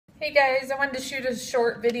Hey guys, I wanted to shoot a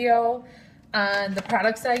short video on the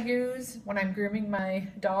products I use when I'm grooming my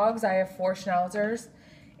dogs. I have 4 schnauzers,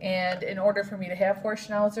 and in order for me to have 4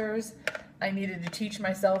 schnauzers, I needed to teach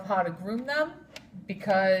myself how to groom them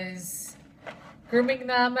because grooming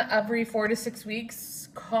them every 4 to 6 weeks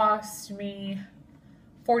cost me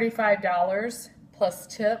 $45 plus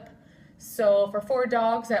tip. So for 4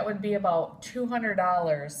 dogs, that would be about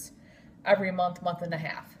 $200 every month, month and a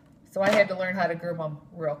half. So I had to learn how to groom them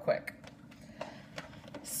real quick.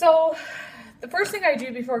 So the first thing I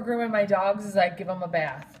do before grooming my dogs is I give them a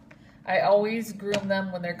bath. I always groom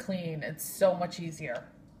them when they're clean. It's so much easier.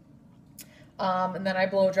 And then I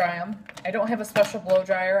blow dry them. I don't have a special blow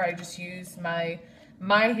dryer. I just use my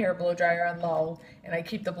hair blow dryer on low, and I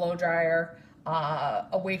keep the blow dryer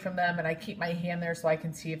away from them, and I keep my hand there so I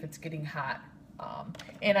can see if it's getting hot.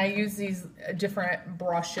 And I use these different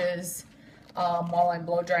brushes while I'm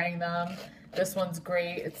blow drying them. This one's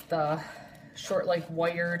great. It's the short, like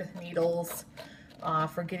wired needles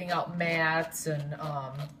for getting out mats and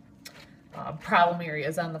problem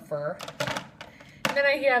areas on the fur. And then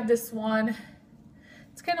I have this one.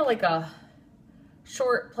 It's kind of like a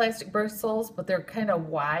short plastic bristles, but they're kind of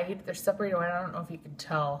wide. They're separated wide. I don't know if you can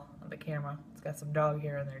tell on the camera. It's got some dog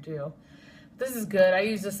hair in there too. This is good. I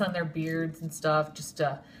use this on their beards and stuff just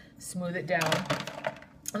to smooth it down.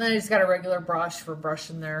 And then I just got a regular brush for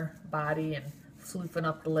brushing their body and floofing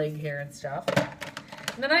up the leg hair and stuff.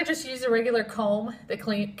 And then I just use a regular comb that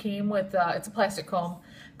came with, it's a plastic comb,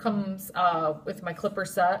 comes with my clipper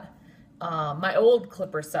set. My old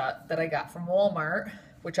clipper set that I got from Walmart,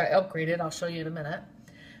 which I upgraded, I'll show you in a minute.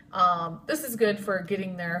 This is good for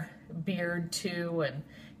getting their beard too and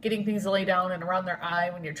getting things to lay down and around their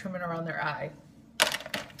eye when you're trimming around their eye.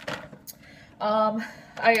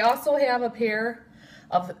 I also have a pair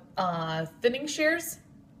of thinning shears.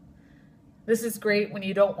 This is great when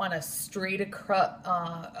you don't want a straight across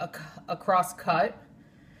cut,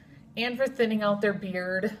 and for thinning out their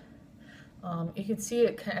beard. You can see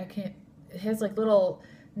it has like little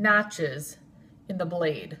notches in the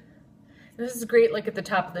blade. And this is great like at the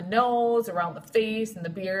top of the nose, around the face and the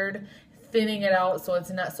beard, thinning it out so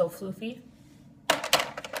it's not so floofy.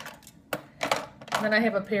 And then I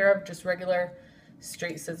have a pair of just regular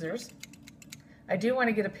straight scissors. I do want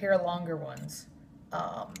to get a pair of longer ones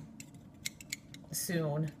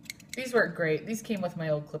soon. These work great. These came with my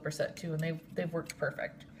old clipper set too, and they've worked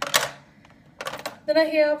perfect. Then I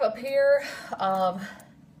have a pair of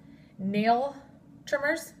nail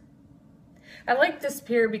trimmers. I like this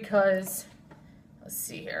pair because, let's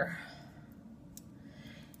see here,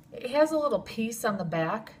 it has a little piece on the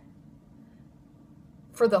back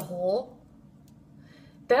for the hole.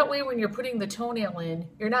 That way when you're putting the toenail in,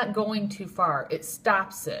 you're not going too far. It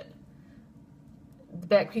stops it. The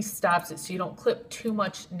back piece stops it so you don't clip too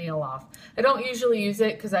much nail off. I don't usually use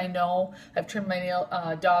it because I know I've trimmed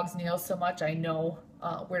my dog's nails so much, I know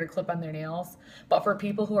where to clip on their nails. But for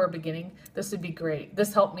people who are beginning, this would be great.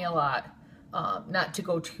 This helped me a lot, not to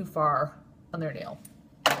go too far on their nail.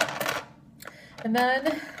 And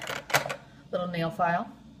then little nail file,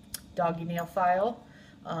 doggy nail file.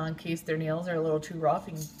 In case their nails are a little too rough,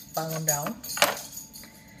 you can file them down.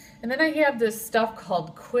 And then I have this stuff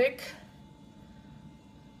called Quick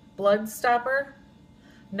Blood Stopper.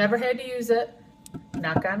 Never had to use it,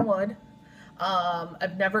 knock on wood.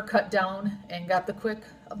 I've never cut down and got the quick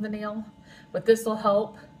of the nail, but this will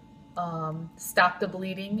help stop the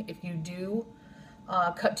bleeding if you do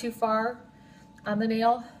cut too far on the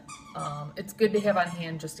nail. It's good to have on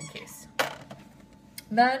hand just in case.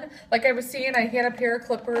 Then, like I was saying, I had a pair of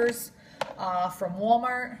clippers from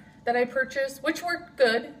Walmart that I purchased, which worked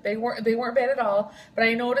good. They weren't bad at all. But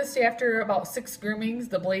I noticed after about 6 groomings,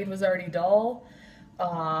 the blade was already dull.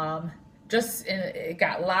 It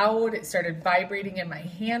got loud. It started vibrating in my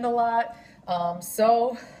hand a lot.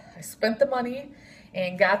 So I spent the money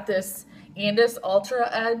and got this Andis Ultra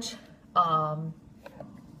Edge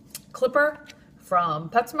clipper from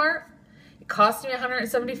PetSmart. It cost me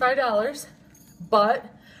 $175. But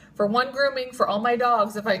for one grooming for all my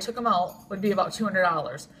dogs, if I took them out, would be about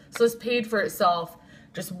 $200. So this paid for itself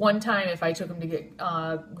just one time if I took them to get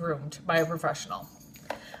groomed by a professional.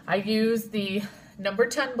 I use the number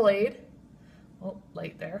 10 blade. Oh,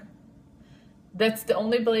 light there. That's the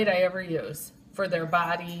only blade I ever use for their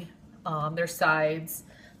body, their sides,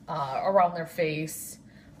 around their face.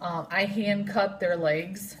 I hand cut their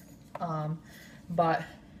legs, but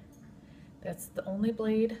that's the only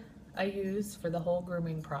blade I use for the whole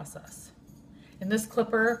grooming process. And this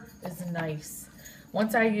clipper is nice.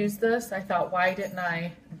 Once I used this, I thought, why didn't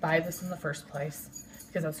I buy this in the first place?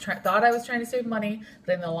 because thought I was trying to save money,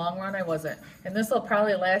 but in the long run I wasn't. And this will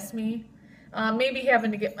probably last me, maybe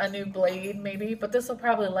having to get a new blade maybe, but this will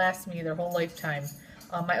probably last me their whole lifetime.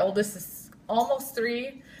 My oldest is almost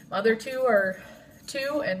 3, my other 2 are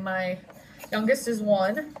 2, and my youngest is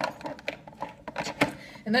 1.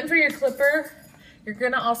 And then for your clipper, you're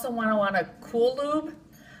gonna also want a Cool Lube.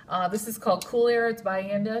 This is called Cool Air. It's by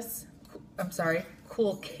Andis. I'm sorry,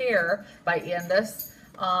 Cool Care by Andis.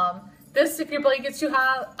 This, if your blade gets too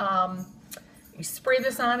hot, you spray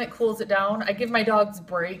this on, it cools it down. I give my dogs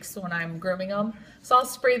breaks when I'm grooming them, so I'll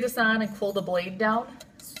spray this on and cool the blade down.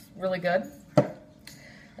 It's really good.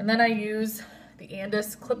 And then I use the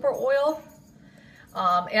Andis clipper oil.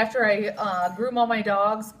 After I groom all my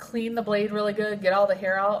dogs, clean the blade really good, get all the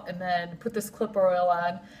hair out, and then put this clipper oil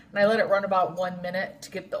on. And I let it run about 1 minute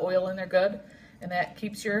to get the oil in there good, and that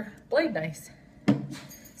keeps your blade nice.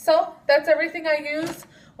 So that's everything I use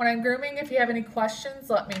when I'm grooming. If you have any questions,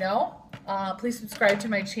 let me know. Please subscribe to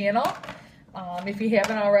my channel if you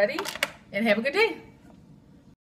haven't already, and have a good day.